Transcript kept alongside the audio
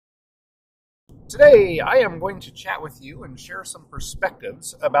Today, I am going to chat with you and share some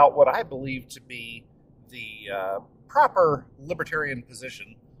perspectives about what I believe to be the proper libertarian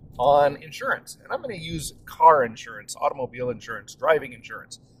position on insurance. And I'm going to use car insurance, automobile insurance, driving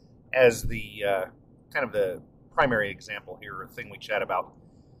insurance as the kind of the primary example here, or thing we chat about.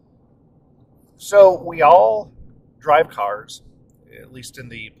 So we all drive cars, at least in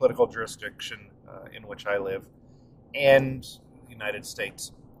the political jurisdiction in which I live, and the United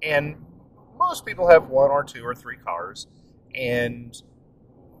States. And most people have one or two or three cars, and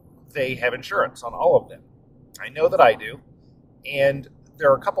they have insurance on all of them. I know that I do, and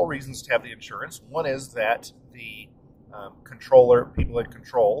there are a couple reasons to have the insurance. One is that the people in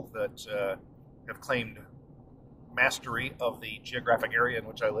control that have claimed mastery of the geographic area in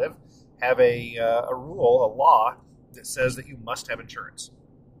which I live have a law that says that you must have insurance.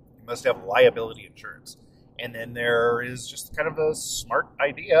 You must have liability insurance. And then there is just kind of a smart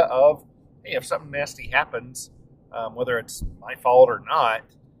idea of, hey, if something nasty happens, whether it's my fault or not,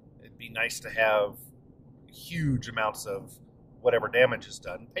 it'd be nice to have huge amounts of whatever damage is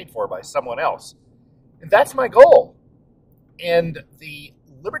done paid for by someone else. And that's my goal. And the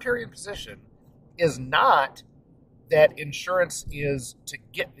libertarian position is not that insurance is to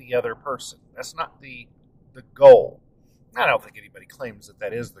get the other person. That's not the goal. I don't think anybody claims that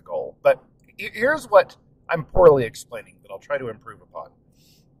that is the goal. But here's what I'm poorly explaining that I'll try to improve upon.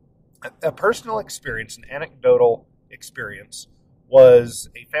 A personal experience, an anecdotal experience,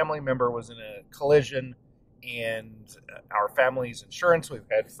 was a family member was in a collision, and our family's insurance we've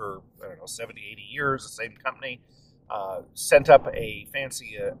had for, 70, 80 years, the same company, sent up a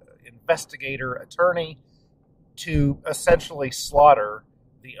fancy investigator attorney to essentially slaughter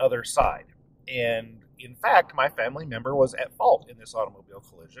the other side. And in fact, my family member was at fault in this automobile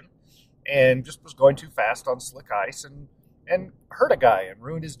collision and just was going too fast on slick ice and hurt a guy and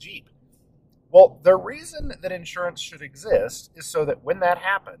ruined his Jeep. Well, the reason that insurance should exist is so that when that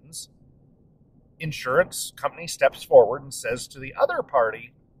happens, insurance company steps forward and says to the other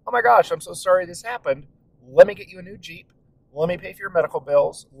party, oh my gosh, I'm so sorry this happened. Let me get you a new Jeep. Let me pay for your medical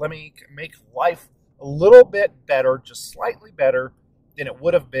bills. Let me make life a little bit better, just slightly better than it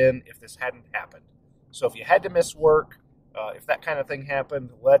would have been if this hadn't happened. So if you had to miss work, if that kind of thing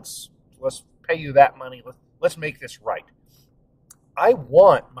happened, let's pay you that money. Let's make this right. I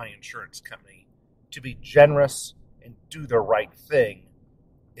want my insurance company to be generous and do the right thing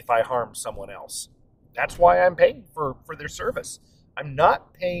if I harm someone else. That's why I'm paying for their service. I'm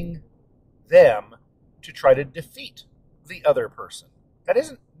not paying them to try to defeat the other person.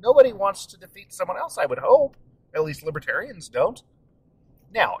 Nobody wants to defeat someone else, I would hope. At least libertarians don't.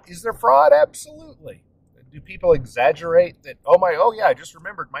 Now, is there fraud? Absolutely. Do people exaggerate that, oh yeah, I just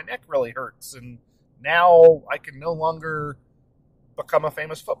remembered my neck really hurts and now I can no longer become a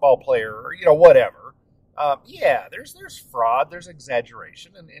famous football player or, whatever. Yeah, there's fraud, there's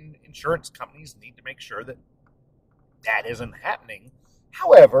exaggeration, and insurance companies need to make sure that that isn't happening.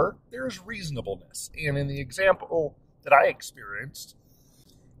 However, there's reasonableness. And in the example I experienced,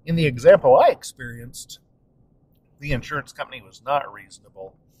 the insurance company was not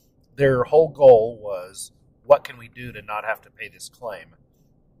reasonable. Their whole goal was, what can we do to not have to pay this claim?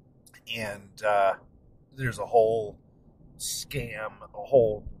 And there's a whole scam, a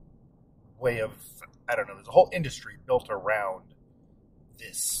whole way of, there's a whole industry built around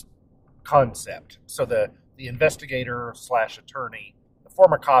this concept. So the investigator / attorney, the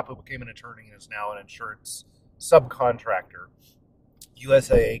former cop who became an attorney and is now an insurance subcontractor,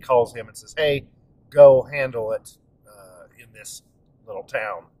 USAA calls him and says, hey, go handle it in this little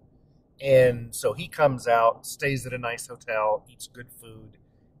town. And so he comes out, stays at a nice hotel, eats good food,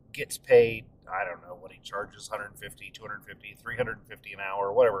 gets paid, I don't know what he charges, $150, $250, $350 an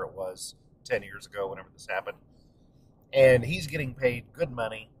hour, whatever it was 10 years ago, whenever this happened. And he's getting paid good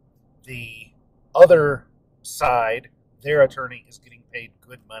money. The other side, their attorney, is getting paid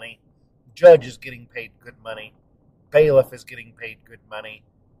good money. Judge is getting paid good money. Bailiff is getting paid good money.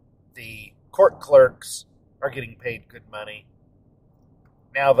 The court clerks are getting paid good money.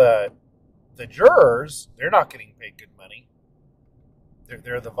 Now the jurors, they're not getting paid good money.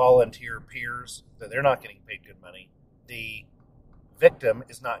 They're the volunteer peers. They're not getting paid good money. The victim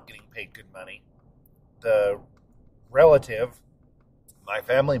is not getting paid good money. The relative, my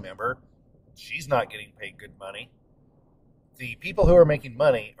family member, she's not getting paid good money. The people who are making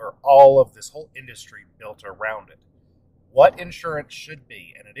money are all of this whole industry built around it. What insurance should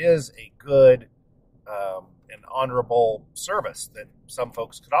be, and it is a good and honorable service that some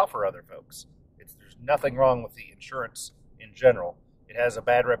folks could offer other folks. There's nothing wrong with the insurance in general. It has a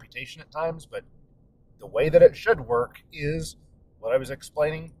bad reputation at times, but the way that it should work is what I was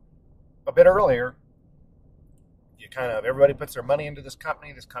explaining a bit earlier, you kind of, everybody puts their money into this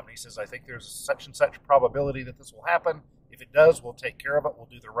company. This company says, I think there's such and such probability that this will happen. If it does, we'll take care of it. We'll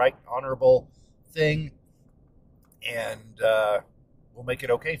do the right, honorable thing, and we'll make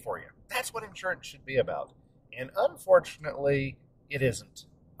it okay for you. That's what insurance should be about. And unfortunately, it isn't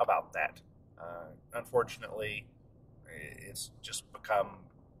about that. Unfortunately, it's just become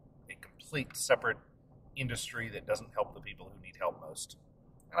a complete separate industry that doesn't help the people who need help most.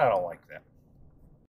 And I don't like that.